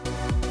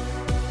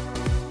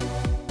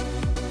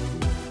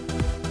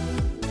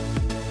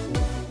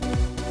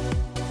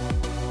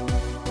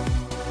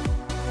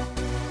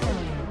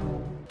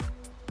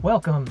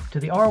Welcome to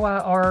the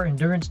RYR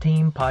Endurance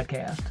Team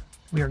podcast.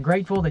 We are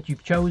grateful that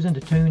you've chosen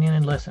to tune in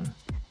and listen.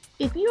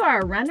 If you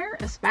are a runner,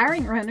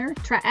 aspiring runner,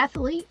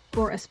 triathlete,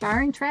 or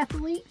aspiring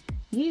triathlete,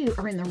 you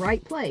are in the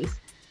right place.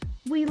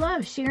 We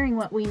love sharing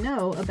what we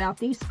know about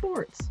these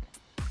sports.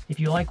 If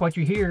you like what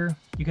you hear,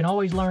 you can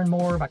always learn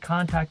more by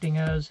contacting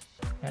us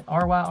at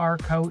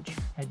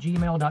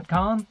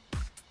ryrcoach@gmail.com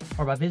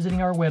or by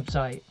visiting our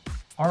website,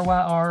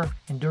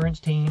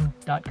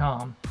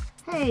 ryrenduranceteam.com.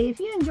 Hey, if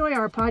you enjoy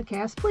our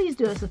podcast, please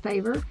do us a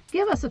favor.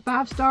 Give us a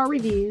 5-star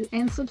review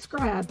and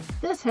subscribe.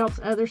 This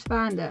helps others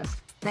find us.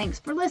 Thanks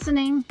for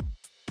listening.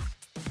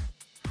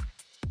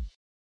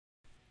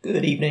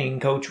 Good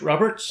evening, Coach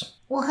Roberts.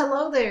 Well,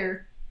 hello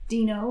there,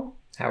 Dino.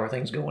 How are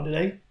things going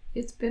today?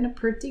 It's been a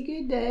pretty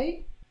good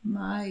day.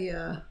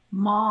 My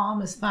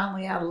mom is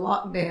finally out of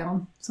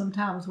lockdown.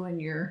 Sometimes when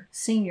your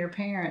senior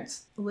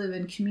parents live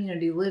in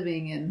community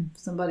living and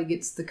somebody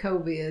gets the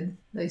COVID,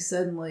 they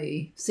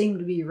suddenly seem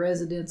to be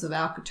residents of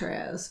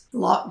Alcatraz.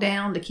 Locked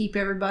down to keep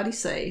everybody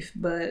safe,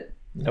 but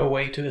no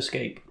way to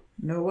escape.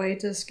 No way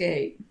to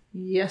escape.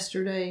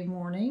 Yesterday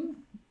morning,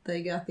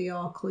 they got the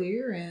all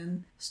clear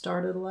and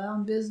started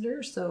allowing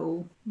visitors.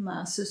 So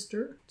my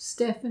sister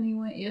Stephanie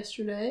went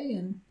yesterday,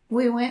 and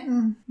we went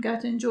and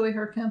got to enjoy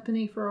her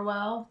company for a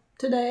while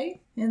today.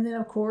 And then,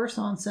 of course,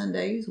 on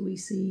Sundays, we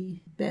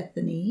see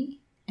Bethany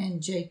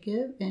and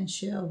Jacob and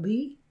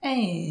Shelby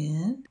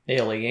and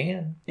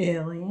Eliane.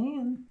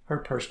 Her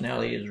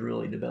personality is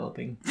really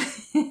developing.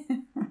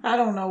 I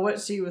don't know what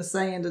she was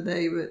saying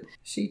today, but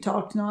she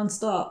talked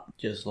nonstop.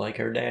 Just like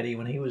her daddy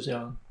when he was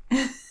young.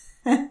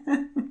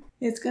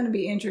 It's going to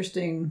be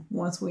interesting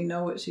once we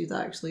know what she's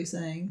actually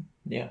saying.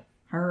 Yeah.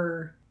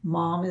 Her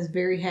mom is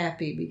very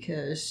happy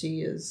because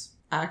she is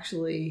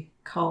actually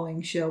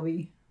calling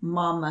Shelby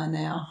Mama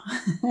now.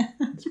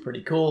 It's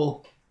pretty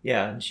cool.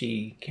 Yeah, and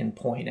she can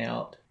point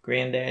out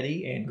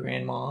Granddaddy and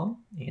Grandmom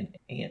and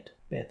Aunt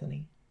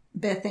Bethany.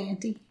 Beth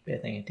Auntie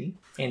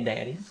and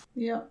Daddy.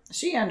 Yep.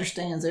 She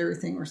understands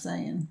everything we're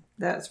saying.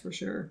 That's for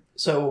sure.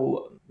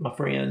 So my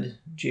friend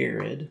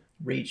Jared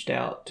reached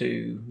out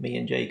to me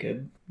and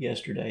Jacob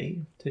yesterday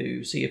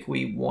to see if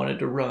we wanted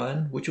to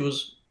run, which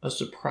was a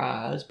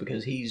surprise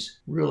because he's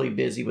really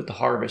busy with the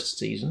harvest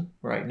season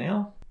right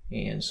now.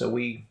 And so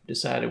we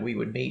decided we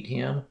would meet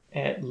him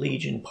at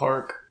Legion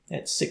Park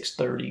at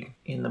 6:30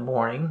 in the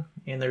morning.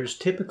 And there's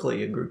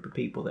typically a group of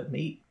people that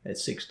meet at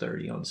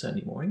 6:30 on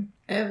Sunday morning.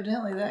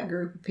 Evidently that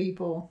group of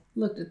people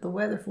looked at the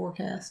weather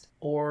forecast.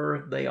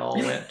 Or they all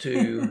went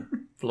to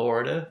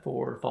Florida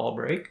for fall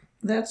break.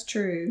 That's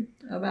true.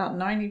 About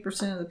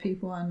 90% of the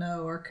people I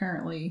know are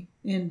currently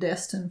in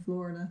Destin,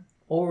 Florida.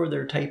 Or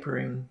they're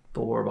tapering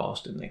for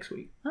Boston next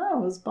week.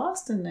 Oh, it's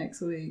Boston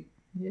next week.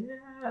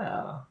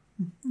 Yeah.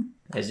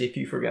 As if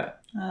you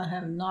forgot. I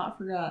have not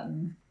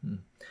forgotten.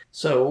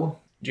 So,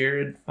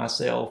 Jared,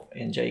 myself,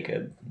 and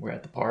Jacob were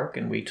at the park,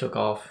 and we took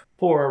off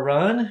for a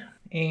run.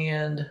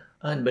 And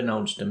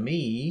unbeknownst to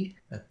me,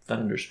 a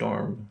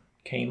thunderstorm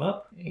came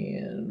up.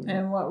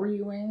 And what were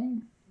you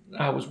wearing?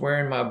 I was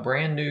wearing my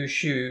brand new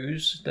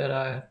shoes that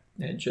I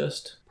had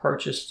just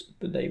purchased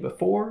the day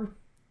before.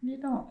 You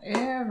don't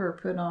ever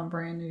put on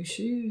brand new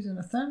shoes in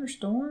a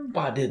thunderstorm.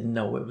 Well, I didn't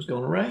know it was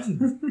going to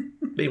rain.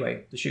 But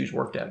anyway, the shoes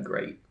worked out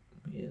great.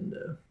 And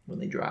when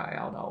they dry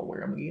out, I'll wear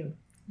them again.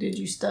 Did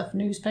you stuff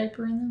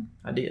newspaper in them?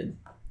 I did.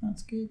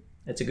 That's good.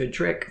 That's a good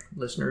trick,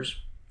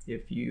 listeners.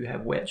 If you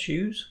have wet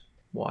shoes,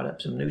 wad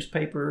up some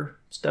newspaper,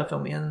 stuff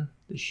them in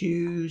the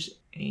shoes,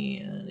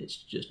 and it's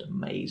just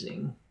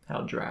amazing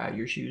how dry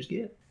your shoes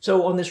get.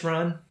 So on this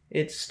run,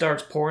 it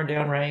starts pouring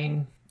down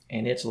rain,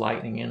 and it's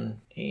lightning,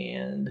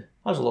 and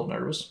I was a little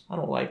nervous. I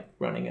don't like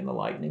running in the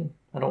lightning.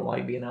 I don't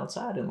like being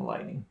outside in the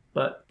lightning,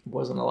 but it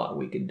wasn't a lot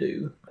we could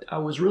do. I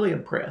was really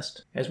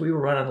impressed. As we were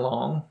running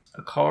along,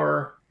 a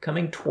car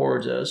coming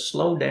towards us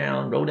slowed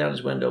down, rolled down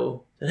his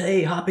window, said,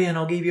 "Hey, hop in,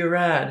 I'll give you a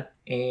ride."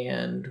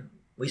 And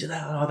we said,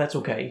 "Oh, that's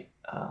okay."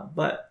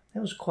 But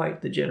that was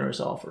quite the generous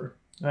offer,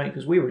 right?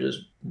 Because we were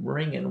just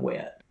wringing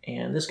wet,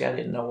 and this guy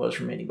didn't know us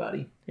from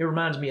anybody. It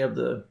reminds me of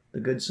the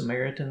Good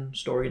Samaritan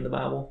story in the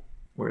Bible,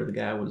 where the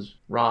guy was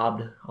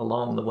robbed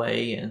along the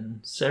way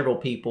and several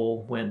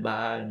people went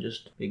by and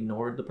just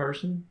ignored the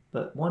person.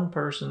 But one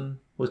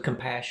person was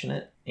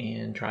compassionate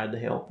and tried to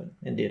help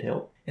and did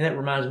help. And that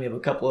reminds me of a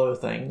couple other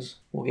things.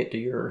 We'll get to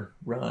your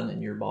run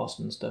and your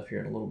Boston stuff here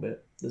in a little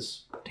bit.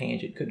 This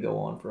tangent could go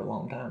on for a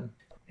long time.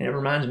 And it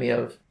reminds me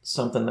of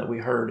something that we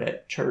heard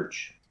at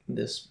church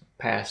this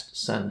past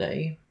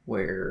Sunday,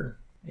 where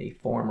a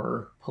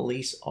former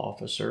police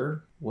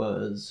officer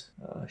was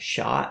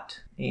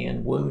shot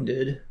and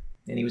wounded,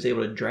 and he was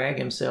able to drag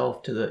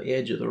himself to the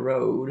edge of the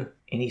road.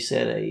 And he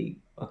said a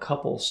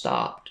couple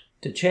stopped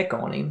to check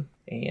on him,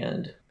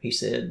 and he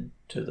said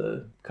to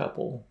the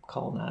couple,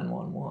 "Call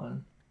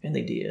 911." And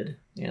they did.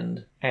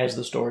 And as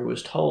the story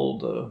was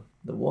told,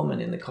 the woman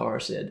in the car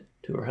said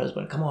to her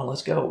husband, "Come on,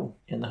 let's go."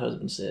 And the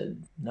husband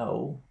said,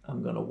 "No,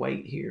 I'm going to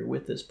wait here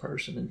with this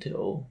person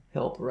until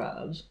help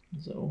arrives."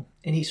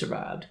 And he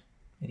survived.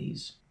 and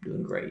he's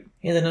doing great.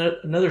 And then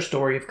another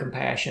story of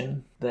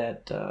compassion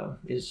that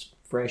is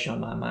fresh on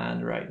my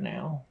mind right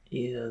now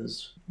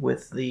is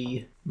with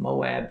the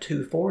Moab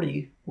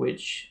 240,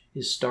 which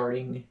is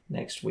starting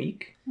next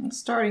week. It's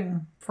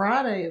starting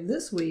Friday of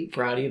this week.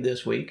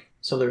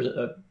 So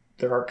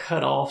there are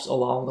cutoffs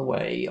along the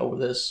way over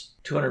this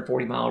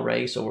 240-mile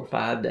race over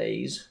 5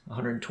 days,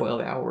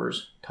 112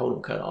 hours total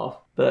cutoff.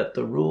 But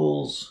the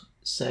rules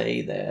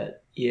say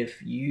that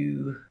if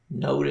you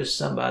notice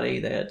somebody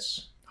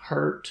that's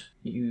hurt,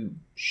 you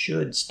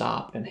should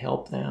stop and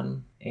help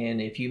them.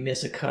 And if you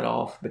miss a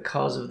cutoff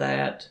because of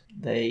that,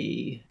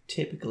 they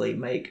typically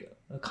make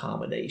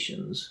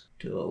accommodations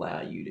to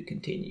allow you to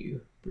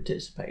continue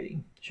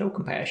participating. Show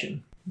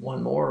compassion.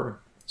 One more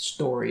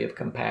story of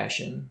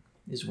compassion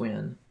is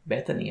when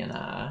Bethany and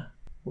I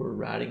were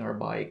riding our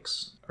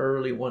bikes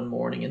early one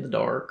morning in the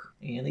dark,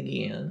 and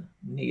again,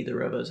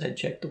 neither of us had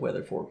checked the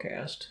weather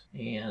forecast.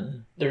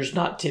 And there's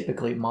not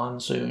typically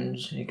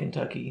monsoons in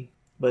Kentucky,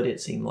 but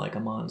it seemed like a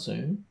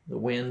monsoon. The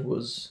wind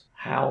was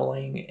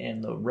howling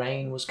and the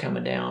rain was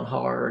coming down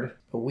hard.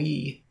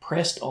 We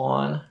pressed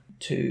on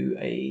to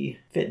a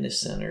fitness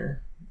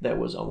center that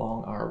was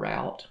along our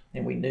route,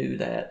 and we knew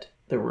that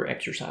there were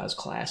exercise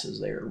classes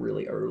there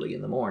really early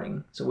in the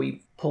morning. So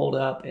we pulled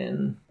up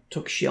and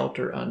took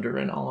shelter under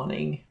an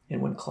awning,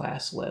 and when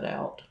class let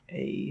out,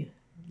 a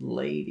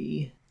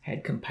lady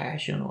had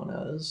compassion on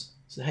us,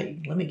 said, "Hey,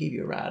 let me give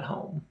you a ride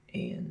home."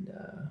 And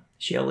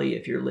Shelly,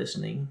 if you're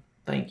listening,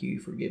 thank you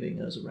for giving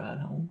us a ride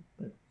home.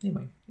 But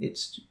anyway,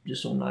 it's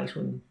just so nice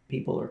when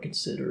people are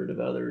considerate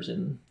of others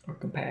and are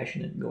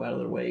compassionate and go out of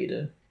their way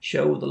to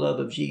show the love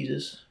of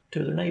Jesus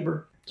to their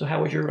neighbor. So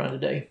how was your run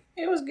today?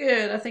 It was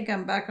good. I think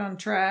I'm back on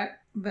track.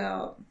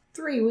 About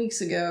 3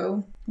 weeks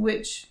ago,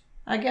 which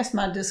I guess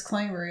my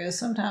disclaimer is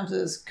sometimes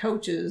as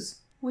coaches,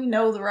 we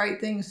know the right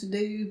things to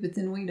do, but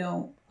then we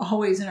don't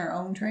always in our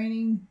own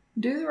training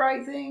do the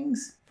right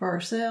things for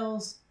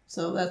ourselves.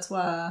 So that's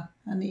why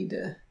I need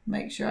to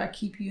make sure I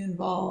keep you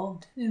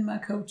involved in my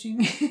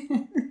coaching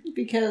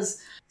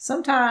because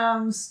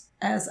sometimes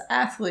as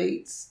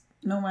athletes,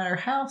 no matter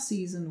how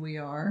seasoned we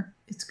are,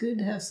 it's good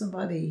to have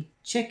somebody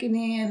checking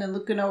in and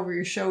looking over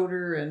your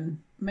shoulder and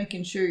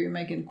making sure you're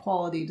making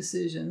quality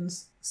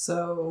decisions.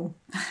 So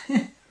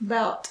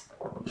about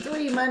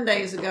 3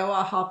 Mondays ago,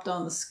 I hopped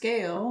on the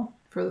scale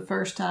for the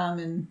first time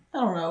in, 2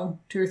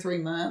 or 3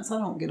 months. I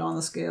don't get on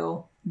the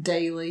scale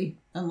daily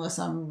unless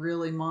I'm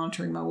really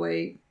monitoring my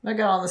weight. I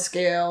got on the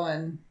scale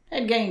and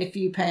had gained a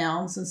few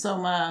pounds. And so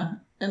my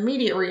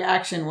immediate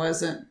reaction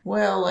wasn't,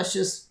 well, let's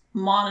just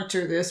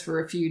monitor this for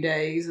a few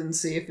days and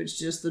see if it's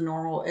just the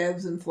normal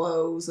ebbs and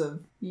flows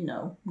of,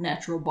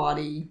 natural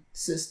body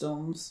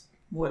systems,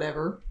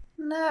 whatever.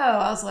 No,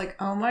 I was like,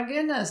 oh my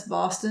goodness,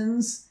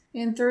 Boston's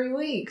in 3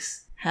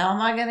 weeks. How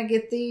am I going to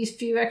get these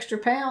few extra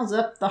pounds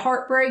up the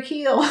heartbreak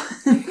hill?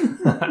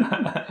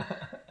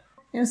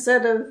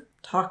 Instead of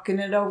talking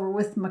it over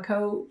with my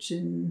coach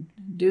and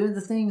doing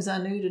the things I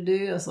knew to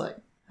do, I was like,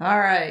 all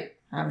right,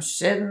 I'm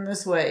shedding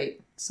this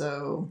weight.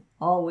 So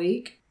all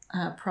week,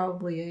 I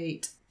probably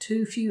ate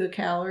too few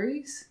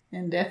calories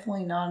and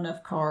definitely not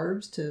enough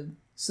carbs to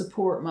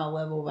support my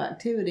level of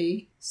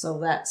activity. So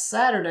that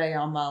Saturday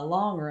on my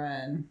long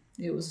run,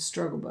 it was a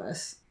struggle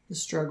bus. The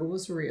struggle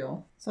was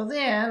real. So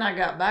then I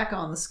got back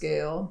on the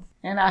scale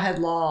and I had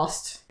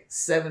lost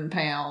 7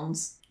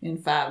 pounds in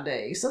 5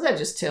 days. So that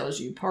just tells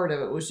you part of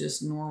it was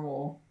just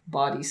normal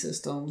body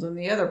systems. And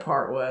the other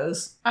part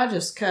was I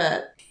just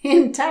cut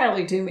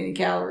entirely too many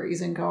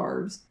calories and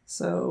carbs.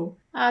 So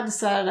I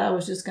decided I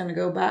was just going to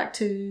go back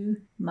to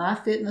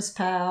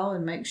MyFitnessPal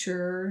and make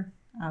sure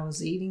I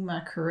was eating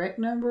my correct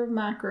number of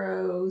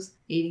macros,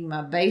 eating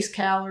my base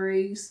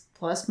calories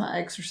plus my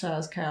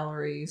exercise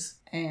calories.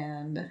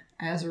 And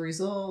as a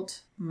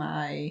result,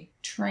 my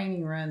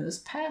training run this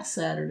past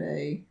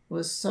Saturday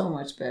was so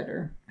much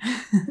better.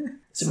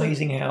 It's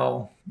amazing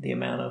how the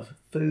amount of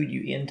food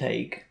you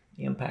intake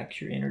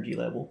impacts your energy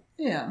level.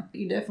 Yeah,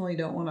 you definitely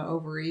don't want to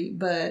overeat,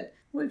 but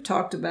we've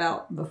talked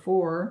about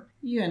before,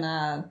 you and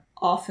I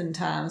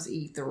oftentimes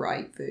eat the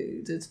right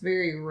foods. It's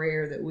very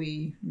rare that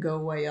we go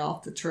way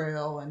off the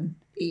trail and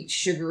eat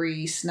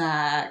sugary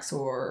snacks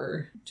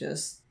or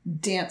just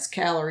dense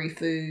calorie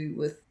food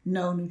with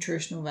no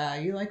nutritional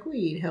value. Like we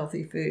eat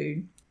healthy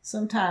food.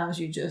 Sometimes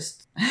you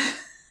just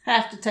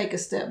have to take a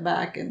step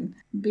back and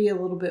be a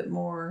little bit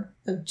more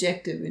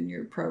objective in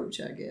your approach,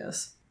 I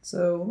guess.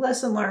 So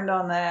lesson learned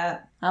on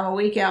that. I'm a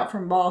week out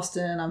from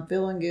Boston. I'm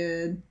feeling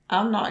good.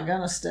 I'm not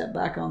going to step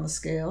back on the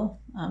scale.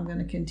 I'm going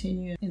to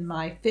continue in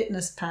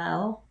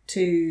MyFitnessPal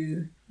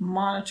to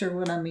monitor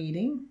what I'm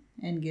eating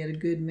and get a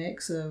good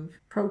mix of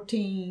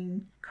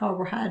protein,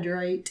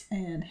 carbohydrate,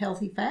 and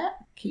healthy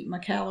fat. Keep my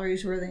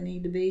calories where they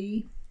need to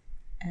be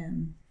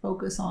and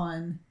focus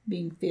on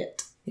being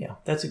fit. Yeah,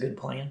 that's a good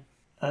plan.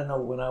 I know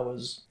when I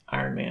was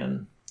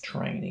Ironman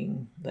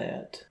training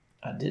that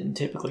I didn't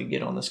typically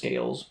get on the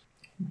scales,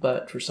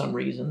 but for some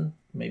reason,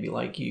 maybe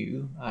like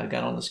you, I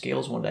got on the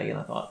scales one day and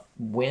I thought,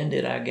 when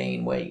did I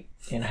gain weight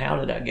and how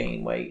did I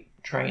gain weight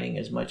training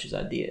as much as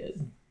I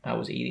did? I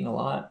was eating a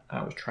lot.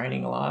 I was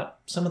training a lot.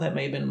 Some of that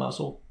may have been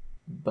muscle,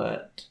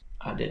 but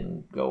I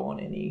didn't go on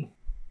any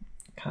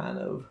kind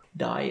of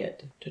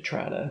diet to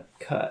try to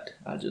cut.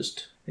 I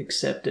just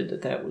accepted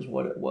that that was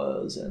what it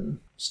was and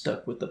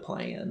stuck with the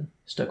plan,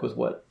 stuck with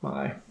what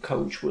my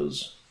coach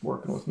was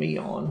working with me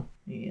on,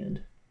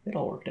 and it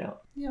all worked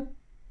out. Yep.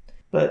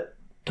 But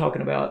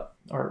talking about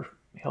our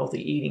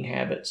healthy eating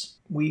habits,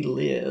 we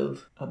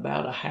live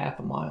about a half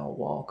a mile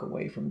walk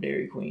away from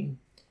Dairy Queen,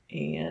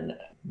 and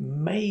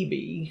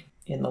maybe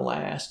in the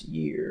last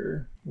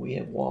year we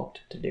have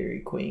walked to Dairy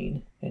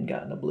Queen and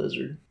gotten a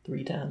blizzard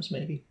 3 times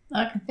maybe.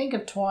 I can think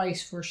of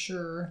twice for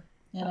sure.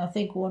 And I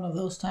think one of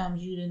those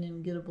times you didn't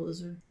even get a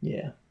blizzard.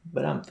 Yeah,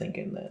 but I'm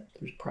thinking that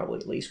there's probably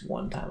at least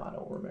one time I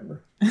don't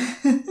remember.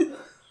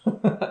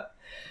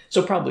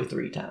 So probably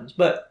 3 times.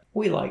 But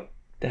we like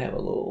to have a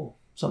little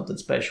something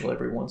special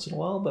every once in a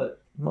while,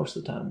 but most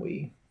of the time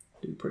we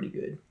do pretty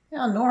good.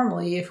 Now,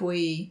 normally if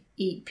we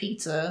eat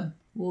pizza,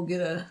 we'll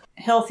get a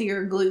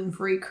healthier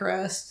gluten-free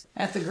crust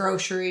at the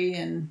grocery,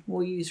 and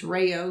we'll use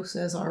Rayos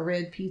as our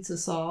red pizza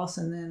sauce,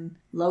 and then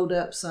load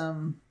up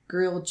some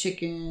grilled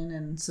chicken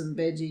and some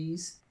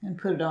veggies and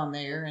put it on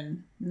there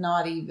and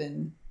not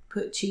even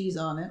put cheese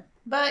on it.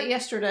 But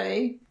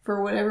yesterday,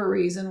 for whatever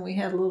reason, we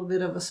had a little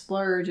bit of a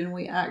splurge and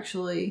we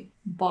actually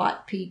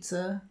bought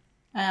pizza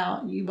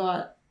out. You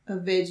bought a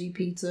veggie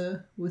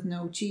pizza with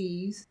no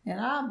cheese, and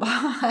I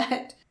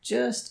bought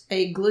just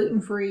a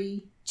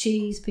gluten-free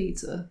cheese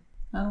pizza.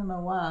 I don't know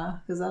why,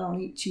 because I don't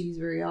eat cheese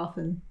very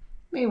often.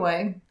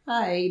 Anyway,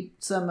 I ate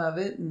some of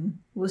it and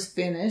was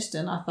finished,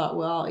 and I thought,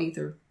 well, I'll eat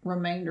the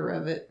remainder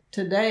of it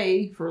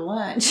today for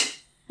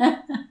lunch.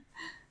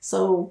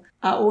 So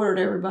I ordered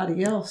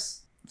everybody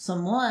else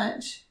some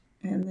lunch,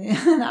 and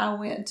then I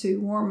went to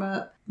warm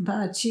up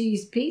my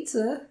cheese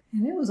pizza,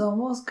 and it was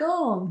almost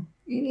gone.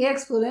 Any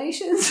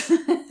explanations?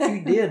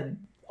 You did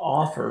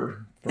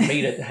offer for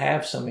me to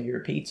have some of your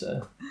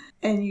pizza.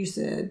 And you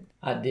said?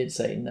 I did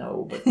say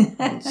no, but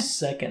on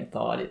second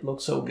thought, it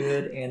looked so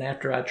good, and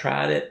after I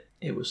tried it,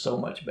 it was so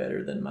much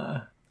better than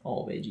my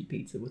all-veggie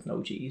pizza with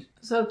no cheese.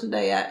 So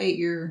today I ate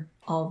your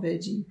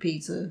all-veggie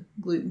pizza,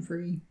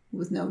 gluten-free,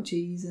 with no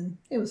cheese, and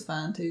it was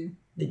fine too.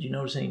 Did you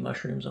notice any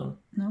mushrooms on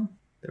it? No.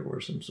 There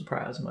were some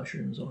surprise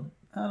mushrooms on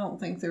it. I don't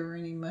think there were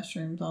any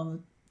mushrooms on the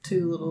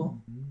 2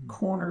 little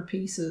corner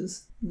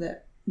pieces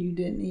that you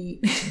didn't eat.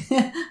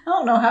 I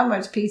don't know how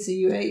much pizza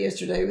you ate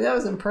yesterday, but that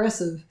was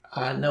impressive.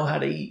 I know how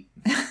to eat,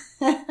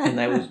 and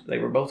they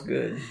were both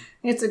good.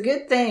 It's a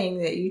good thing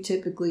that you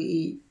typically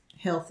eat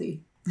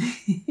healthy.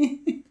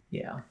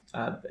 Yeah,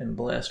 I am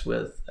blessed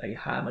with a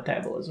high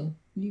metabolism.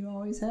 You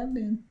always have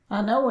been.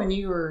 I know when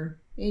you were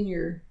in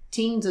your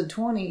teens and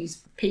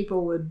 20s,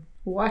 people would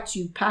watch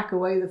you pack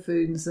away the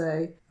food and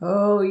say,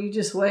 oh, you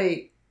just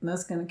wait,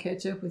 that's going to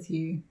catch up with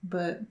you.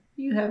 But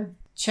you have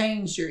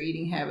changed your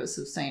eating habits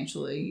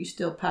substantially. You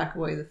still pack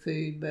away the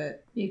food,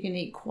 but you can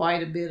eat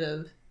quite a bit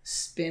of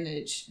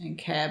spinach and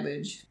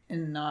cabbage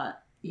and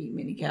not eat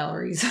many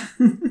calories.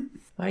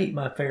 I eat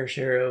my fair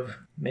share of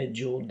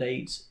medjool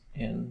dates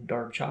and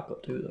dark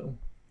chocolate too, though.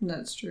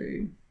 That's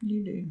true.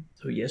 You do.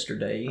 So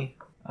yesterday,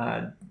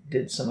 I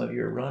did some of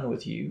your run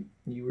with you.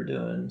 You were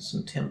doing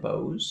some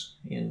tempos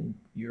in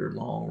your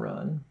long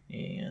run,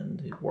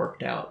 and it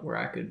worked out where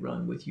I could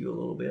run with you a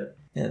little bit.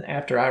 And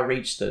after I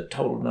reached the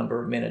total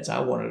number of minutes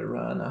I wanted to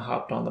run, I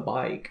hopped on the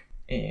bike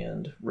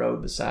and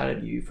rode beside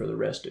of you for the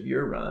rest of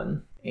your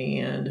run.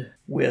 And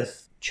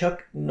with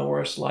Chuck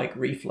Norris-like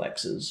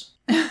reflexes,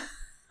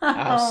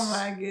 Oh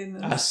my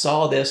goodness. I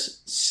saw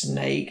this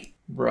snake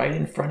right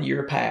in front of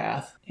your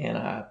path, and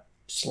I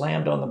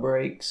slammed on the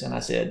brakes and I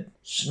said,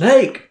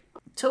 "Snake!"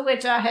 To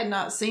which I had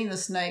not seen the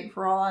snake.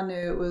 For all I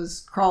knew, it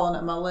was crawling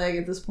up my leg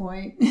at this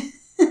point.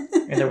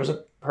 And there was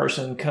a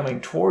person coming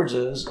towards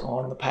us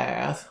on the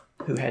path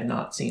who had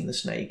not seen the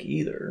snake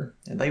either,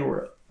 and they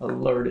were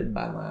alerted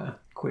by my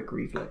quick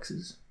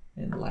reflexes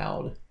and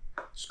loud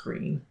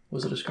scream.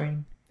 Was it a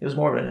scream? It was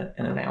more of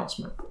an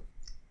announcement.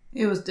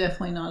 It was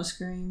definitely not a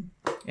scream.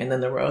 And then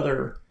there were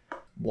other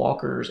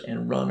walkers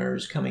and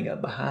runners coming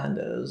up behind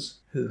us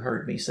who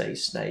heard me say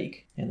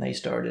snake, and they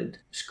started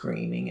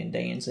screaming and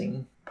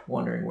dancing,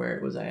 wondering where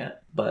it was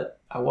at. But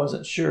I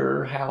wasn't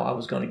sure how I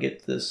was going to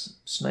get this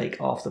snake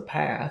off the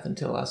path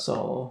until I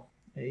saw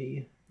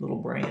a little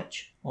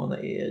branch on the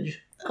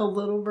edge. A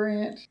little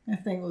branch?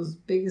 That thing was as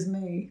big as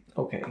me.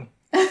 Okay.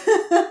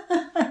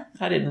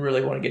 I didn't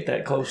really want to get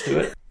that close to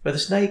it. But the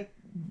snake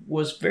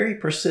was very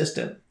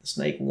persistent. The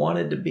snake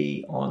wanted to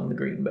be on the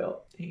green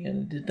belt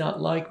and did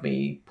not like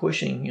me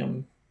pushing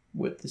him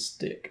with the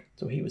stick.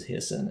 So he was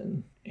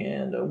hissing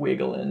and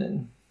wiggling.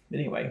 And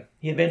anyway,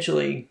 he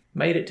eventually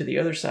made it to the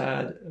other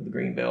side of the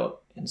green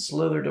belt and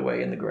slithered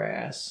away in the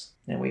grass.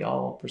 And we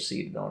all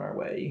proceeded on our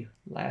way,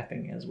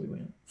 laughing as we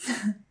went.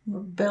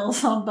 Were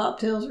bells on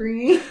bobtails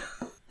ringing?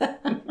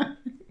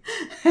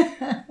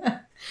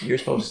 You're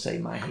supposed to say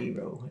my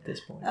hero at this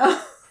point.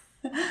 Oh.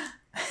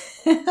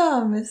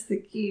 I missed the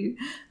cue.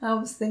 I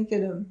was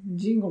thinking of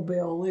Jingle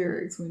Bell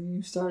lyrics when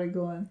you started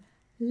going,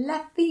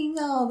 laughing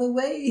all the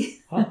way.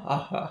 Ha ha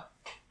ha.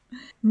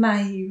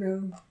 My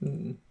hero.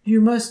 Mm.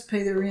 You must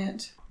pay the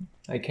rent.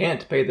 I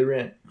can't pay the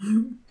rent.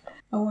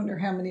 I wonder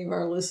how many of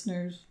our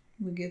listeners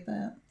would get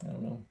that. I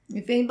don't know.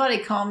 If anybody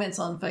comments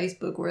on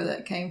Facebook where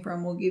that came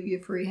from, we'll give you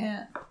a free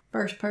hat.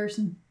 First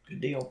person.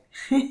 Good deal.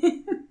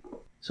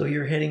 So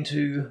you're heading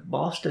to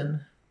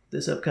Boston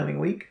this upcoming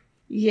week?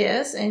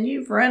 Yes, and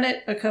you've run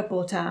it a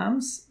couple of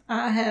times.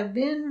 I have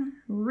been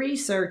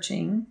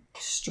researching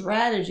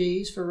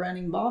strategies for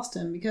running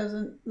Boston because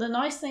the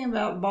nice thing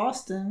about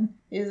Boston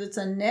is it's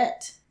a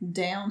net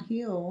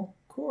downhill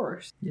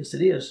course. Yes,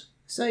 it is.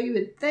 So you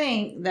would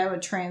think that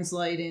would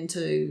translate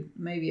into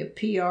maybe a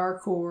PR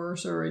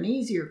course or an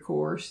easier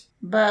course.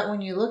 But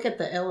when you look at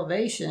the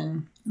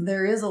elevation,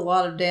 there is a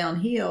lot of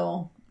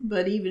downhill,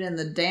 but even in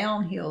the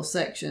downhill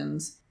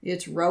sections,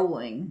 it's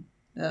rolling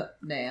up,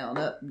 down,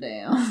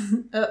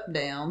 up,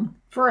 down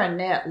for a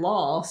net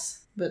loss,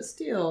 but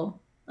still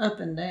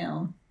up and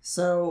down.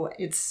 So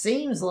it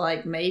seems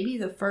like maybe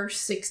the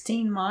first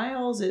 16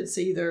 miles, it's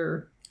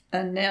either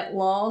a net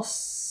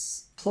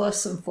loss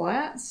plus some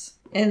flats.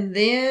 And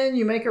then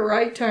you make a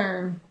right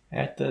turn.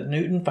 At the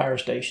Newton Fire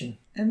Station.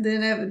 And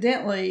then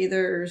evidently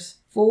there's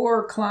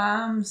 4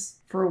 climbs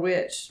for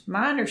which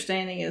my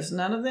understanding is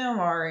none of them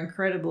are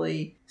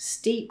incredibly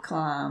steep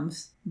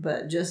climbs,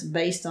 but just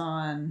based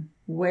on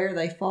where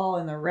they fall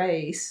in the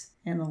race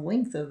and the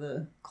length of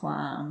the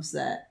climbs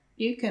that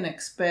you can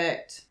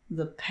expect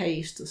the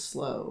pace to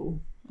slow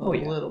a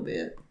little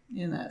bit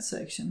in that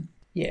section.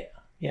 Yeah.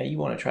 Yeah, you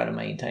want to try to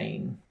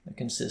maintain a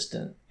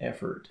consistent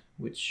effort,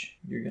 which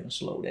you're going to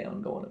slow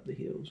down going up the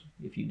hills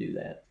if you do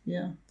that.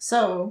 Yeah.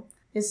 So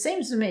it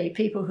seems to me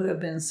people who have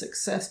been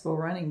successful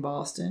running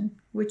Boston,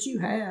 which you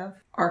have,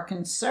 are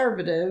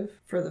conservative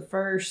for the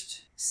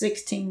first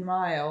 16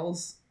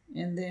 miles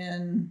and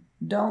then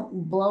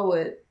don't blow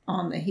it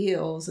on the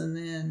hills and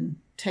then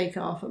take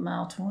off at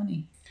mile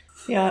 20.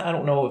 Yeah, I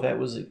don't know if that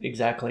was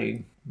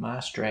exactly my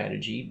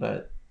strategy,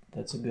 but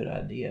that's a good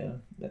idea.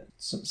 That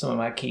some of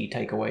my key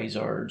takeaways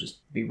are just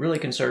be really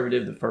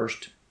conservative the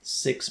first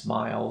 6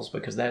 miles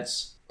because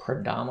that's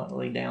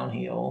predominantly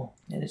downhill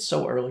and it's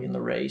so early in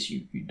the race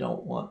you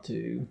don't want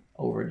to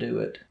overdo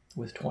it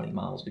with 20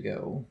 miles to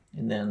go.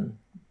 And then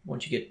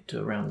once you get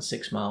to around the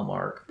 6 mile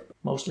mark,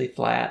 mostly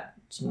flat,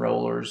 some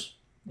rollers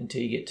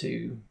until you get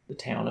to the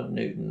town of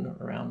Newton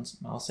around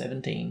mile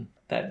 17.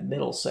 That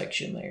middle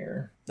section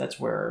there, that's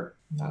where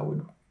I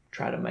would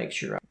try to make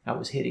sure I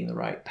was hitting the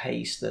right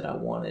pace that I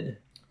wanted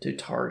to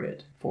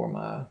target for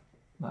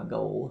my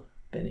goal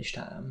finish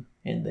time.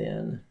 And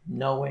then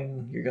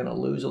knowing you're going to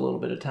lose a little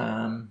bit of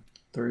time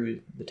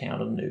through the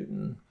town of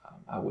Newton,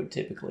 I would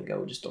typically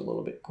go just a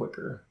little bit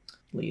quicker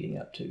leading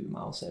up to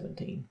mile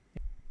 17.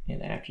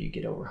 And after you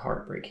get over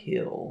Heartbreak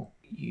Hill,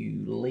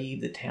 you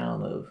leave the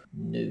town of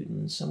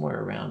Newton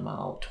somewhere around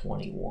mile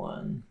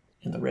 21.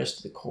 And the rest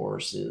of the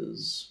course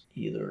is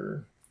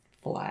either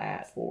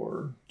flat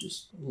or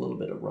just a little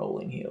bit of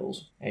rolling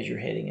hills as you're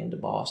heading into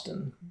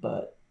Boston.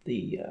 But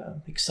the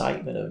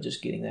excitement of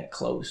just getting that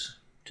close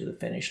to the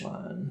finish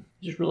line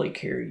just really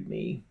carried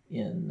me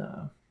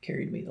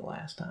the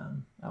last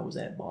time I was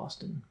at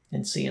Boston.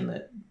 And seeing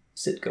that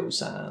Citgo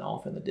sign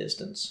off in the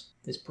distance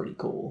is pretty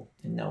cool.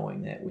 And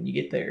knowing that when you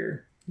get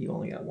there, you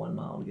only got 1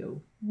 mile to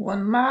go.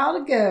 1 mile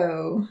to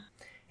go.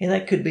 And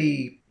that could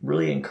be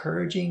really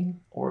encouraging,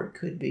 or it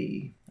could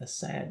be a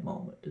sad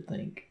moment to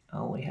think I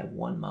only have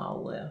 1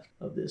 mile left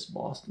of this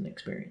Boston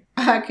experience.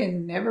 I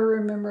can never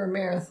remember a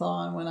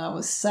marathon when I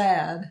was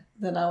sad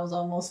that I was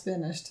almost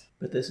finished.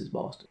 But this is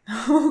Boston.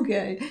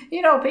 Okay.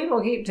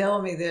 People keep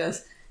telling me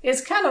this.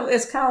 It's kind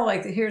of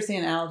like, here's the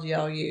analogy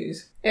I'll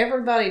use.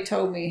 Everybody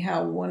told me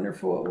how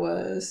wonderful it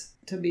was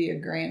to be a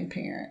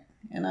grandparent.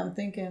 And I'm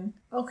thinking,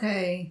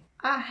 okay,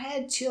 I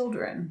had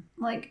children.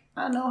 Like,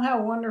 I know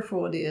how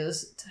wonderful it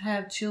is to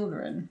have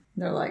children.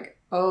 They're like,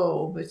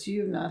 oh, but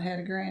you've not had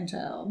a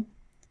grandchild.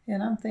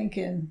 And I'm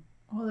thinking,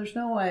 well, there's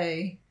no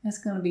way that's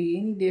going to be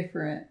any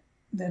different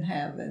than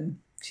having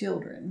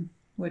children.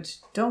 Which,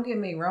 don't get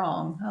me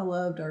wrong, I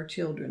loved our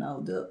children.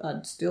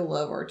 I'd still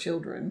love our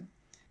children.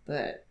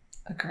 But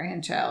a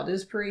grandchild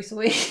is pretty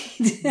sweet.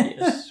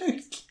 Yes.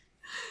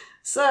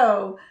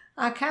 So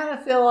I kind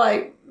of feel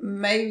like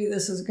maybe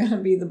this is going to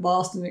be the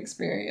Boston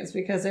experience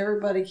because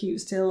everybody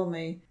keeps telling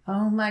me,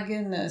 oh my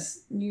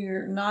goodness,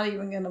 you're not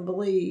even going to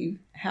believe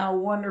how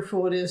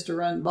wonderful it is to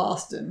run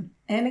Boston.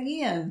 And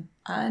again,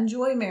 I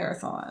enjoy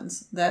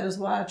marathons. That is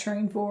why I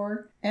train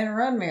for and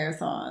run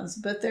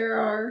marathons. But there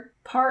are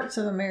parts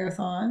of a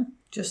marathon,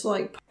 just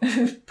like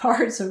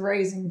parts of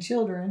raising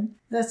children,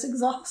 that's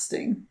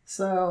exhausting.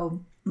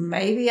 So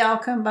maybe I'll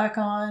come back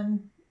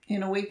on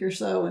in a week or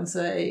so and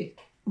say,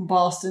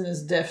 Boston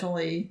is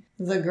definitely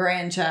the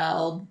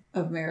grandchild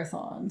of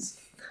marathons.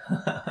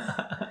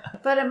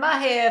 But in my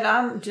head,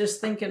 I'm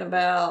just thinking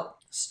about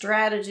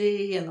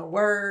strategy and the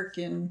work.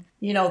 And,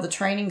 the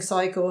training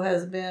cycle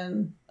has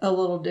been a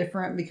little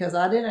different because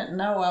I didn't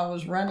know I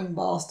was running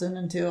Boston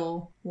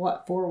until,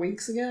 4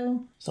 weeks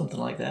ago? Something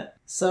like that.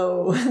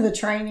 So the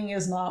training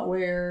is not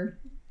where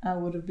I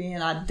would have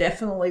been. I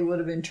definitely would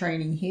have been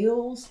training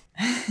heels.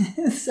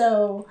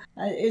 So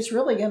it's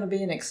really going to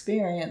be an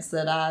experience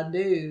that I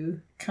do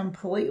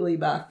completely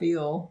by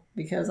feel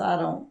because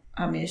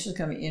it's just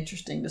going to be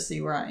interesting to see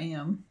where I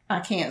am. I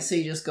can't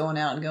see just going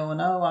out and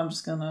going, oh, I'm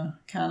just going to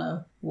kind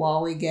of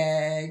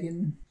lollygag.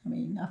 And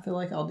I feel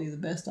like I'll do the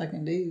best I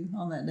can do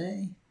on that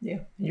day. Yeah,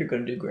 you're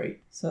going to do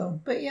great.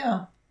 So, but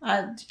yeah,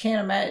 I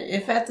can't imagine.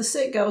 If at the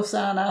sit-go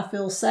sign I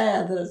feel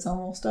sad that it's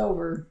almost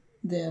over,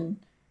 then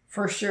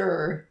for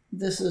sure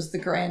this is the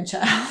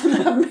grandchild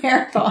of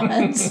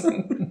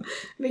marathons.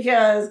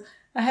 Because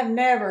I have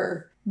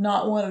never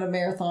not wanted a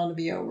marathon to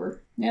be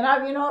over. And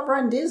I've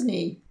run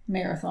Disney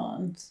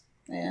marathons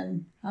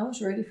and I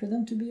was ready for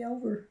them to be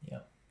over.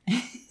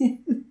 Yeah.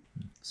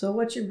 So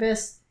what's your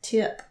best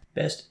tip?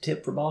 Best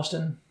tip for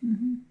Boston?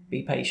 Mm-hmm.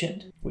 Be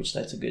patient, which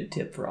that's a good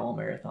tip for all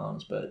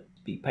marathons, but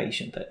be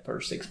patient that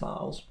first 6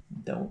 miles.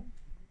 Don't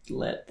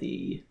let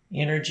the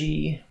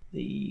energy,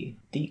 the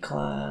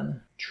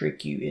decline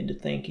trick you into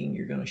thinking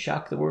you're going to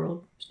shock the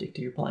world. Stick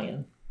to your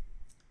plan.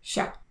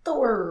 Shock the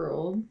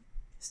world.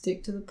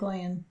 Stick to the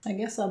plan. I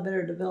guess I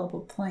better develop a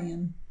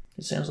plan.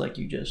 It sounds like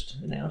you just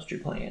announced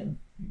your plan.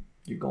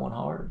 You're going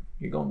hard.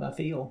 You're going by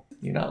feel.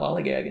 You're not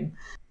lollygagging.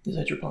 Is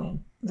that your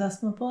plan?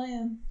 That's my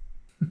plan.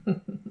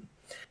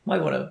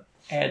 Might want to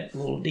add a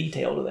little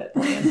detail to that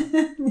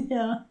plan.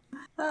 Yeah.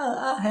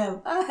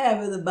 I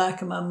have in the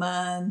back of my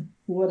mind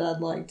what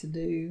I'd like to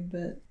do,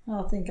 but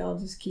I think I'll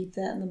just keep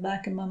that in the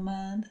back of my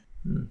mind.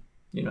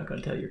 You're not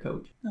going to tell your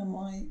coach? I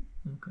might.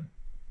 Okay.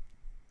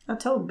 I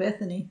told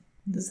Bethany.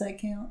 Does that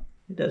count?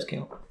 It does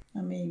count.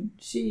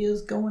 She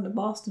is going to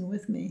Boston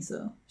with me,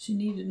 so she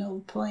needed to know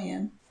the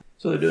plan.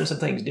 So they're doing some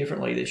things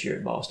differently this year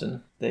at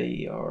Boston.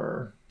 They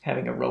are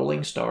having a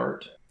rolling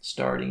start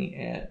starting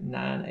at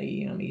 9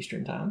 a.m.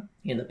 Eastern Time.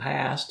 In the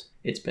past,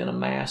 it's been a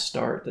mass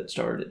start that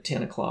started at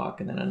 10 o'clock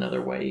and then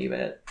another wave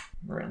at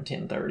around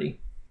 10:30.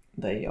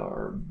 They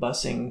are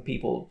busing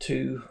people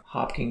to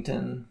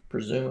Hopkinton,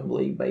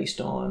 presumably based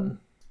on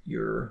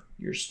your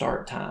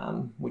start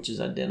time, which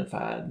is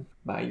identified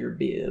by your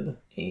bib,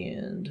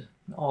 and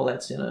all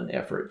that's in an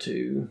effort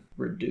to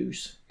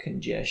reduce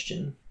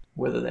congestion,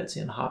 whether that's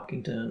in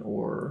Hopkinton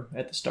or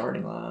at the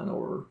starting line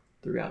or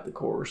throughout the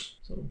course.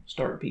 So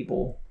start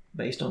people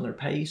based on their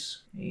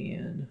pace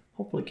and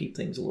hopefully keep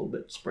things a little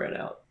bit spread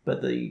out.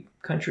 But the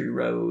country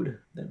road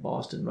that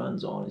Boston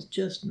runs on is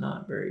just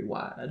not very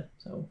wide.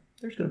 So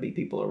there's going to be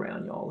people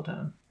around you all the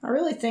time. I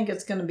really think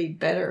it's going to be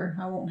better.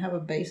 I won't have a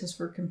basis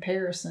for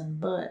comparison,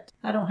 but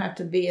I don't have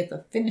to be at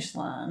the finish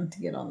line to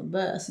get on the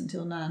bus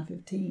until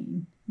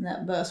 9:15. And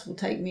that bus will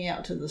take me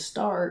out to the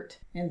start.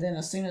 And then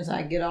as soon as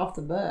I get off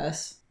the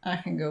bus, I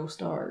can go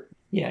start.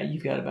 Yeah,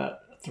 you've got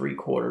about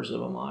 3/4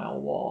 of a mile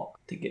walk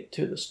to get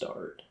to the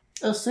start.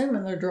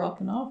 Assuming they're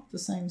dropping off at the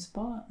same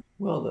spot.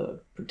 Well,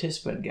 the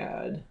participant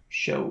guide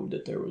showed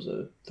that there was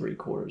a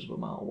 3/4 of a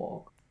mile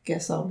walk.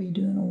 Guess I'll be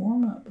doing a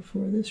warm-up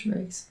before this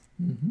race.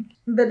 Mm-hmm.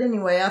 But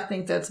anyway, I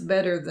think that's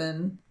better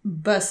than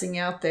bussing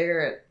out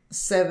there at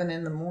 7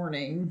 in the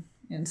morning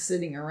and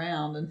sitting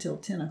around until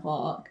 10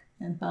 o'clock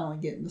and finally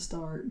getting to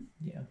start.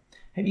 Yeah.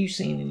 Have you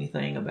seen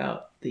anything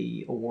about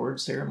the award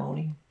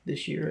ceremony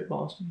this year at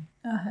Boston?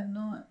 I have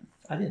not.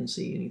 I didn't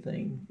see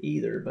anything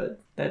either,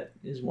 but that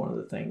is one of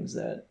the things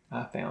that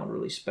I found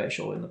really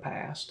special in the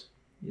past,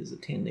 is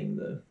attending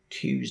the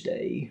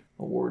Tuesday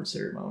award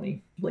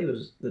ceremony. I believe it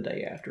was the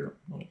day after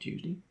on a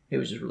Tuesday. It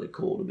was just really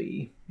cool to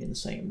be in the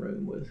same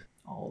room with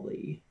all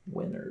the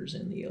winners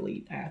and the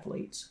elite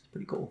athletes. It's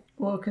pretty cool.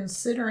 Well,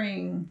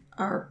 considering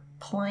our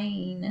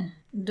plane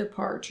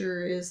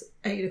departure is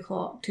 8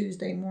 o'clock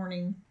Tuesday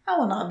morning, I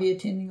will not be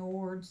attending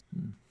awards.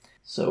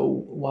 So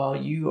while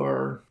you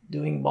are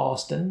doing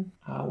Boston,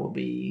 I will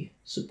be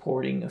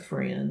supporting a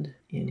friend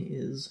in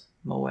his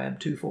Moab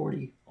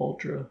 240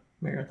 Ultra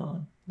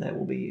Marathon. That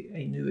will be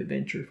a new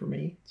adventure for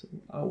me. So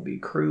I will be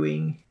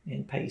crewing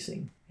and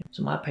pacing.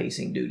 So my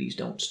pacing duties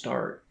don't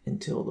start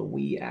until the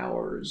wee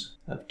hours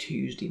of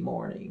Tuesday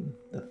morning,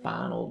 the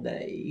final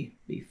day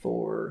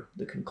before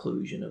the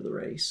conclusion of the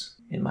race.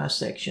 And my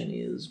section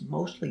is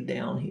mostly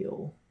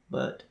downhill,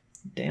 but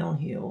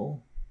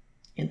downhill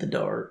in the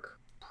dark,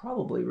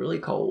 probably really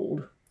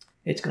cold.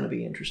 It's going to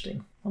be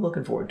interesting. I'm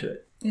looking forward to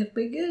it. It'll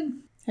be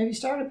good. Have you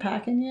started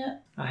packing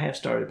yet? I have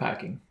started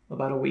packing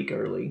about a week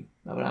early,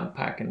 but I'm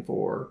packing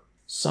for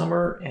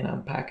summer and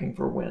I'm packing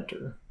for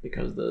winter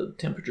because the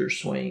temperature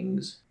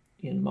swings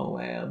in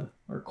Moab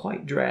are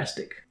quite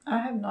drastic. I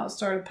have not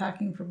started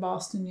packing for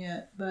Boston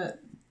yet, but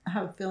I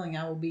have a feeling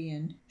I will be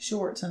in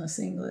shorts and a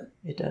singlet.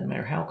 It doesn't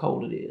matter how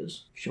cold it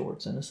is,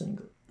 shorts and a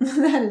singlet.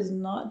 That is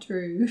not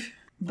true,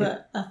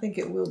 but I think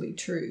it will be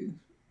true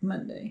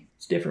Monday.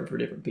 It's different for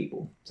different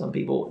people. Some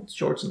people, it's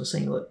shorts and a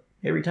singlet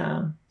every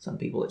time. Some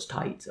people, it's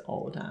tights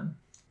all the time.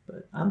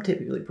 But I'm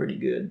typically pretty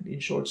good in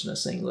shorts and a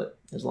singlet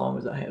as long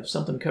as I have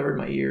something covered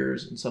my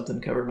ears and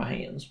something covered my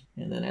hands.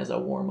 And then as I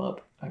warm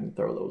up, I can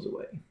throw those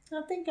away.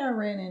 I think I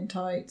ran in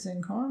tights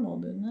in Carmel,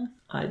 didn't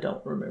I? I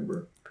don't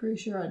remember. Pretty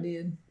sure I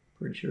did.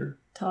 Pretty sure.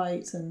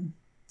 Tights and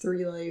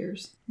 3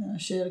 layers. And I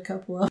shed a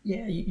couple of them.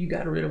 Yeah, you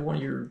got rid of one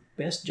of your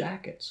best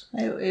jackets.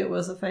 It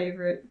was a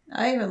favorite.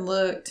 I even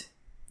looked,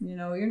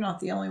 you're not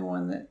the only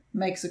one that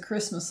makes a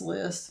Christmas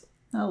list.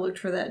 I looked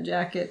for that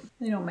jacket.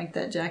 They don't make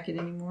that jacket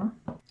anymore.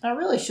 I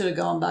really should have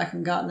gone back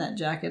and gotten that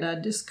jacket. I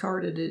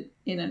discarded it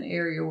in an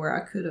area where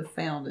I could have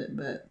found it,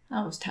 but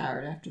I was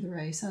tired after the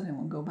race. I didn't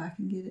want to go back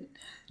and get it.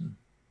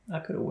 I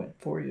could have went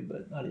for you,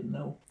 but I didn't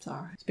know.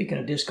 Sorry. Speaking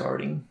of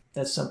discarding,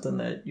 that's something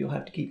that you'll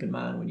have to keep in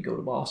mind when you go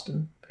to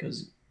Boston,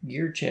 because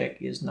gear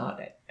check is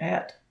not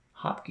at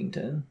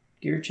Hopkinton.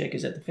 Gear check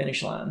is at the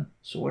finish line.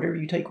 So whatever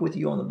you take with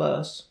you on the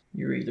bus,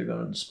 you're either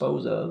going to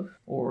dispose of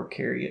or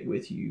carry it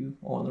with you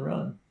on the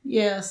run.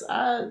 Yes,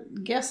 I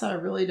guess I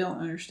really don't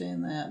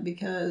understand that,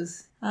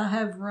 because I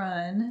have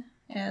run,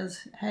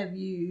 as have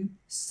you,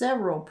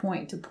 several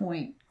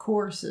point-to-point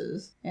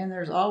courses, and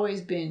there's always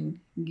been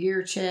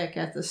gear check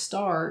at the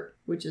start,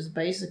 which is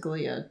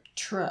basically a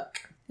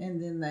truck,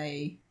 and then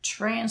they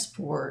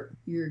transport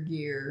your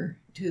gear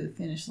to the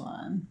finish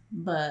line.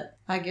 But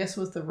I guess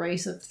with the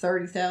race of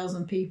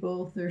 30,000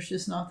 people, there's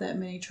just not that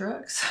many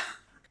trucks.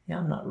 Yeah,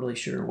 I'm not really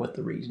sure what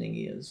the reasoning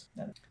is.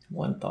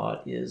 One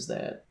thought is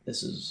that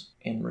this is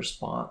in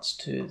response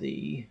to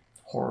the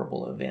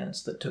horrible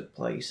events that took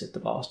place at the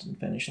Boston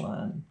finish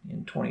line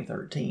in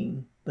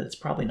 2013, but it's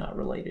probably not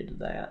related to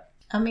that.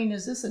 I mean,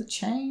 is this a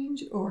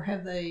change, or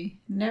have they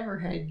never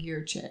had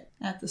gear check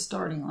at the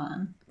starting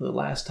line? The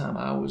last time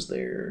I was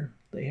there,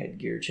 they had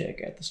gear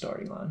check at the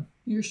starting line.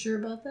 You're sure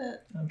about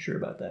that? I'm sure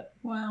about that.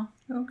 Wow.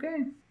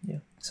 Okay. Yeah.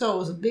 So it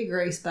was a big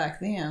race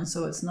back then,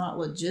 so it's not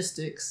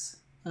logistics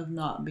of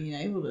not being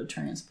able to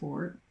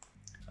transport.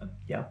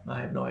 Yeah, I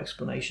have no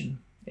explanation.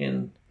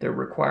 And they're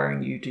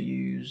requiring you to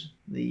use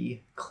the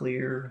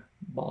clear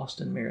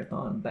Boston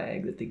Marathon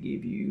bag that they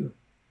give you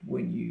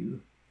when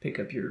you pick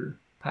up your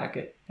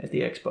packet at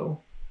the expo.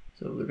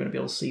 So they're going to be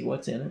able to see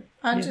what's in it.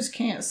 I just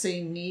can't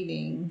see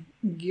needing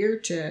gear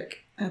check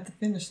at the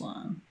finish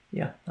line.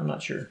 Yeah, I'm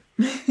not sure.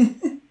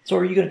 So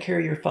are you going to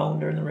carry your phone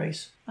during the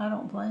race? I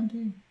don't plan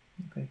to.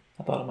 Okay.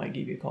 I thought I might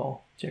give you a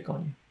call, check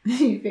on you.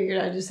 You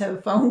figured I'd just have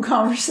a phone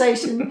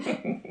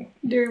conversation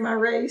during my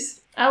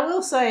race. I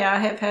will say I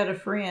have had a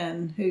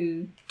friend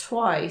who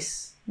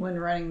twice, when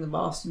running the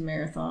Boston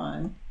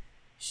Marathon,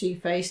 she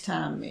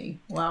FaceTimed me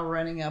while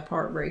running up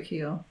Heartbreak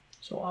Hill.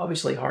 So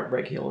obviously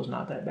Heartbreak Hill is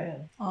not that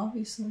bad.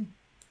 Obviously.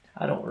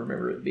 I don't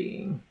remember it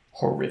being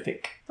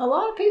horrific. A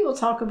lot of people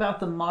talk about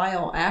the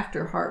mile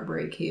after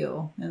Heartbreak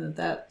Hill, and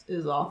that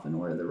is often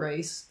where the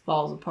race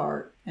falls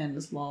apart and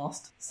is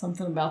lost.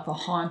 Something about the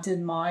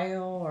haunted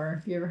mile, or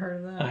have you ever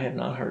heard of that? I have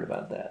not heard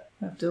about that.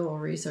 I have to do a little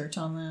research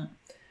on that.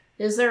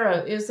 Is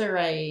there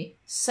a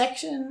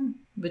section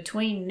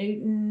between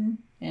Newton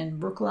and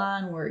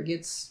Brookline where it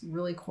gets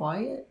really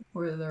quiet,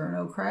 where there are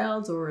no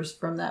crowds, or is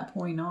from that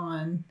point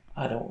on?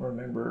 I don't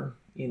remember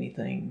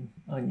anything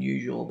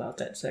unusual about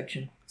that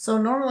section. So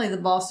normally the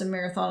Boston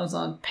Marathon is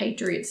on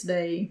Patriots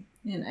Day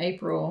in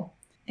April,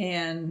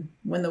 and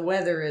when the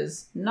weather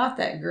is not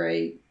that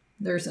great,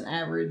 there's an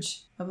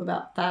average of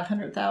about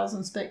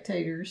 500,000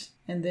 spectators.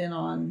 And then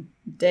on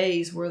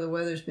days where the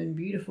weather's been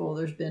beautiful,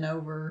 there's been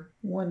over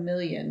 1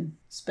 million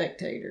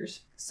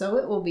spectators. So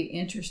it will be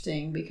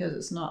interesting, because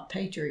it's not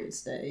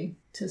Patriots Day,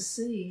 to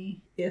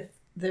see if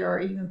there are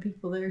even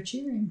people there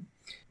cheering.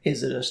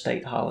 Is it a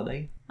state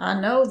holiday? I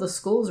know the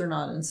schools are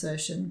not in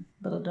session,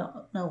 but I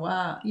don't know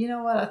why. You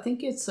know what? I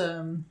think it's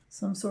some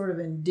sort of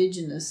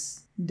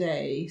Indigenous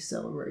Day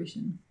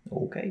celebration.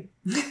 Okay.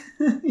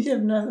 You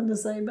have nothing to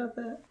say about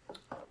that?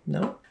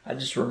 No. I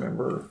just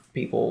remember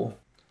people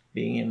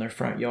being in their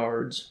front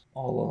yards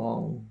all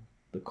along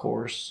the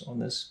course on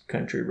this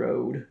country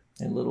road,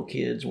 and little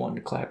kids wanting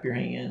to clap your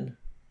hand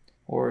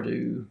or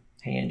to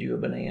hand you a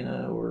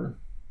banana or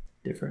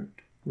different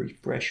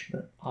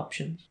refreshment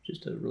options.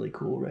 Just a really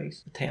cool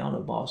race. The town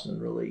of Boston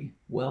really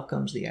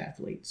welcomes the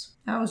athletes.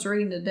 I was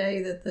reading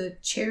today that the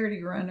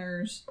charity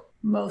runners,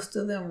 most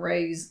of them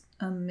raise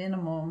a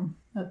minimum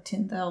of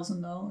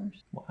 $10,000.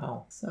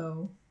 Wow.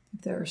 So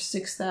if there are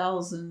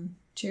 6,000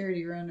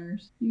 charity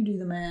runners, you do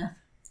the math.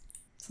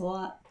 It's a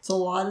lot. It's a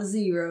lot of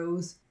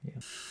zeros.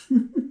 Yeah.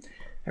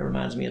 That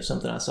reminds me of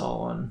something I saw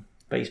on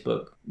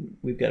Facebook.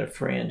 We've got a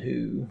friend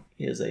who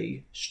is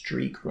a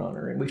streak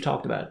runner, and we've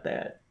talked about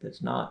that.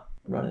 That's not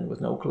running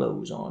with no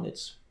clothes on.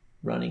 It's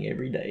running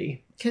every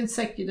day.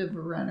 Consecutive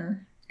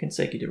runner.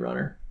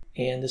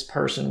 And this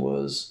person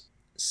was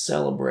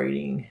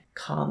celebrating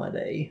Comma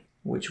Day,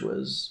 which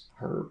was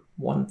her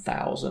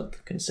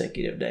 1,000th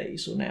consecutive day.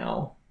 So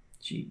now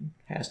she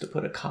has to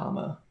put a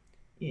comma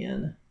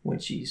in when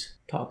she's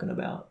talking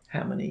about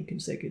how many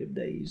consecutive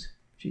days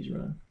she's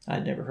run.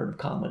 I'd never heard of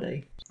Comma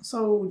Day.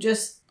 So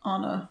just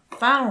on a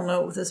final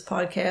note with this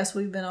podcast,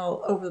 we've been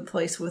all over the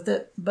place with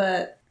it,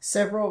 but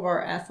several of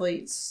our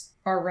athletes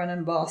are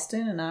running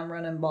Boston, and I'm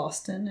running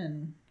Boston,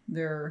 and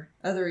there are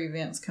other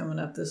events coming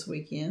up this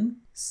weekend.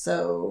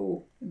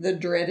 So the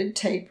dreaded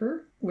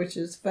taper, which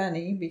is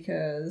funny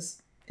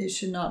because it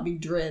should not be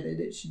dreaded.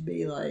 It should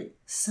be like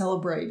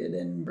celebrated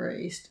and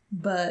embraced.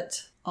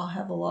 But I'll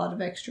have a lot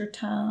of extra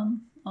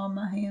time on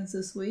my hands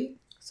this week.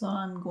 So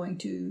I'm going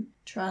to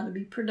try to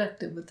be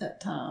productive with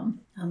that time.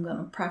 I'm going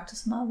to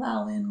practice my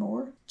violin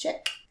more.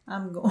 Check.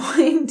 I'm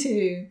going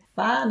to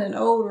find an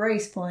old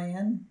race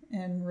plan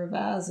and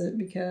revise it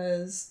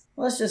because,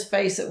 let's just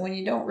face it, when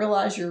you don't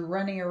realize you're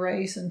running a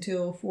race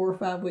until 4 or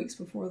 5 weeks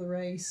before the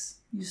race,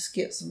 you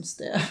skip some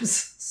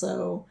steps.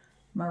 So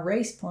my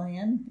race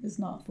plan is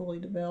not fully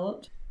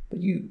developed. But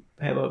you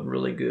have a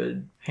really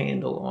good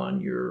handle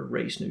on your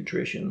race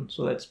nutrition,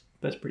 so that's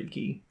pretty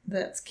key.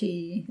 That's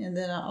key. And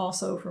then I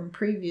also, from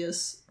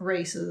previous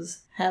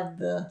races, have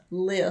the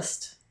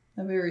list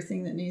of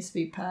everything that needs to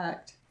be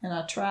packed. And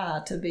I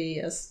try to be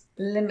as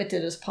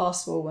limited as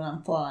possible when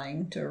I'm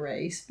flying to a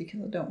race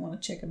because I don't want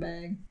to check a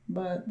bag.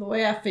 But the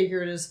way I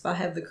figure it is if I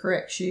have the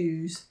correct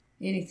shoes,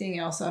 anything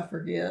else I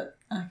forget,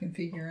 I can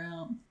figure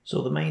out.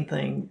 So the main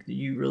thing that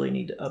you really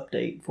need to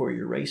update for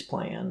your race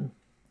plan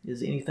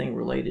is anything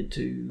related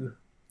to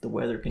the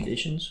weather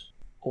conditions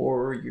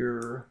or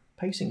your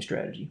pacing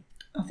strategy.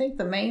 I think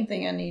the main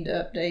thing I need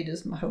to update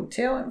is my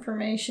hotel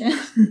information,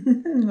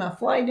 my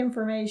flight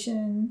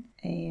information,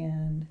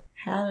 and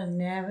how to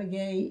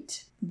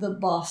navigate the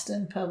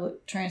Boston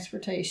public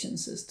transportation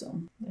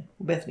system. Well,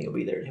 Bethany will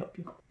be there to help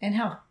you. And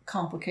how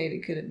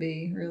complicated could it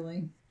be,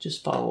 really?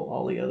 Just follow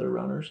all the other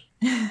runners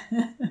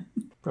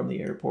from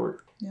the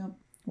airport. Yep.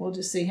 We'll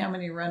just see how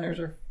many runners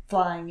are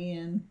flying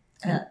in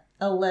at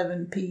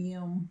 11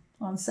 p.m.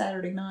 on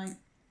Saturday night.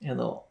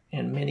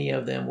 And many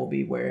of them will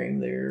be wearing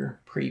their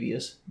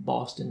previous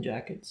Boston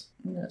jackets.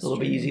 That's so it'll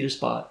true. be easy to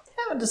spot. I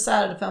haven't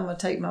decided if I'm going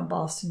to take my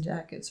Boston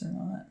jackets or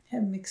not. I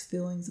have mixed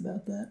feelings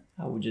about that.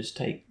 I would just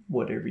take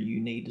whatever you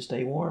need to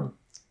stay warm.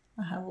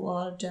 I have a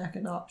lot of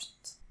jacket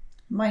options.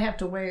 I might have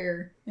to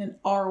wear an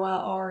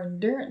RYR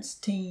Endurance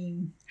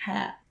Team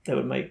hat. That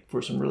would make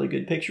for some really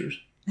good pictures.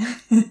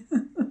 If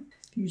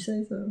you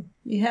say so.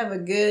 You have a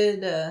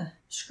good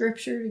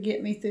scripture to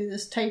get me through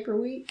this taper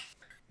week?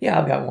 Yeah,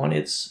 I've got one.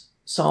 It's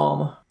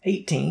Psalm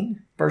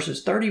 18,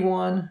 verses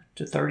 31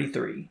 to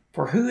 33.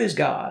 For who is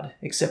God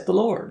except the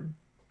Lord?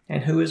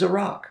 And who is a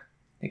rock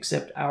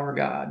except our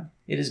God?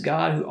 It is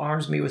God who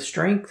arms me with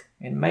strength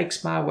and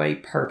makes my way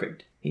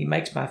perfect. He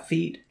makes my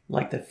feet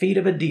like the feet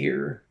of a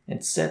deer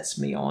and sets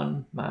me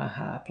on my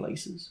high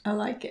places. I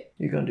like it.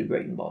 You're going to do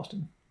great in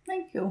Boston.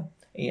 Thank you.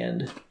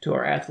 And to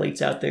our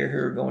athletes out there who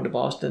are going to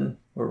Boston,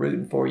 we're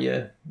rooting for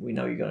you. We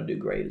know you're going to do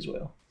great as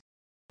well.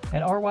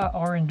 At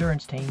RYR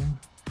Endurance Team,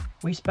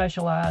 we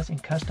specialize in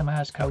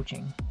customized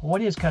coaching.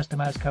 What is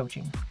customized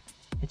coaching?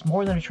 It's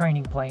more than a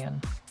training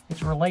plan.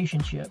 It's a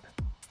relationship.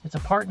 It's a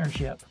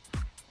partnership.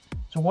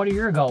 So what are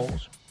your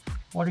goals?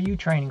 What are you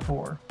training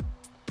for?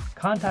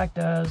 Contact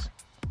us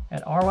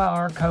at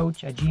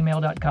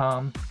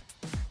ryrcoach@gmail.com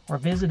or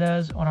visit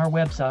us on our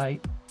website,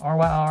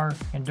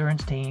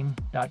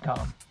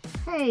 ryrenduranceteam.com.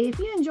 Hey, if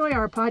you enjoy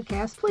our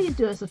podcast, please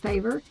do us a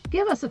favor.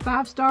 Give us a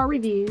 5-star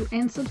review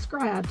and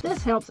subscribe.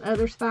 This helps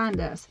others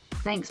find us.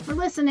 Thanks for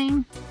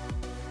listening.